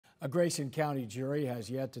A Grayson County jury has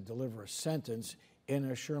yet to deliver a sentence in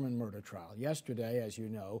a Sherman murder trial. Yesterday, as you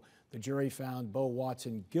know, the jury found Beau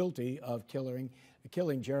Watson guilty of killing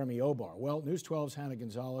Jeremy Obar. Well, News 12's Hannah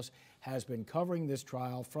Gonzalez has been covering this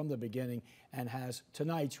trial from the beginning and has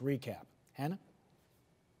tonight's recap. Hannah?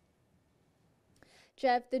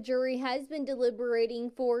 Jeff, the jury has been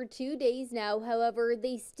deliberating for 2 days now. However,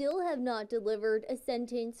 they still have not delivered a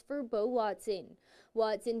sentence for Beau Watson.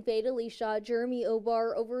 Watson fatally shot Jeremy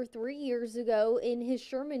Obar over 3 years ago in his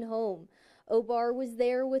Sherman home. Obar was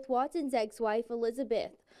there with Watson's ex-wife,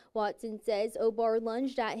 Elizabeth. Watson says Obar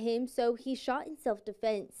lunged at him, so he shot in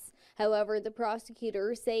self-defense. However, the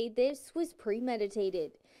prosecutors say this was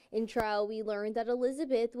premeditated. In trial, we learned that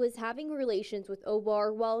Elizabeth was having relations with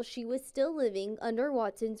Obar while she was still living under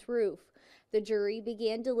Watson's roof. The jury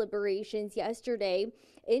began deliberations yesterday.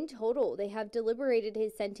 In total, they have deliberated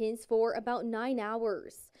his sentence for about 9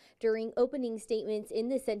 hours. During opening statements in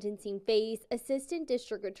the sentencing phase, Assistant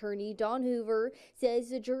District Attorney Don Hoover says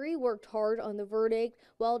the jury worked hard on the verdict,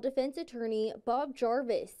 while defense attorney Bob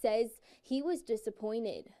Jarvis says he was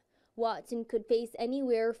disappointed. Watson could face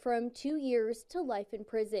anywhere from 2 years to life in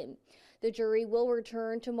prison. The jury will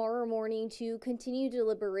return tomorrow morning to continue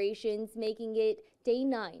deliberations, making it day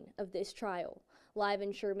 9 of this trial. Live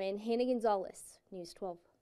in Sherman, Hannah Gonzalez, News 12.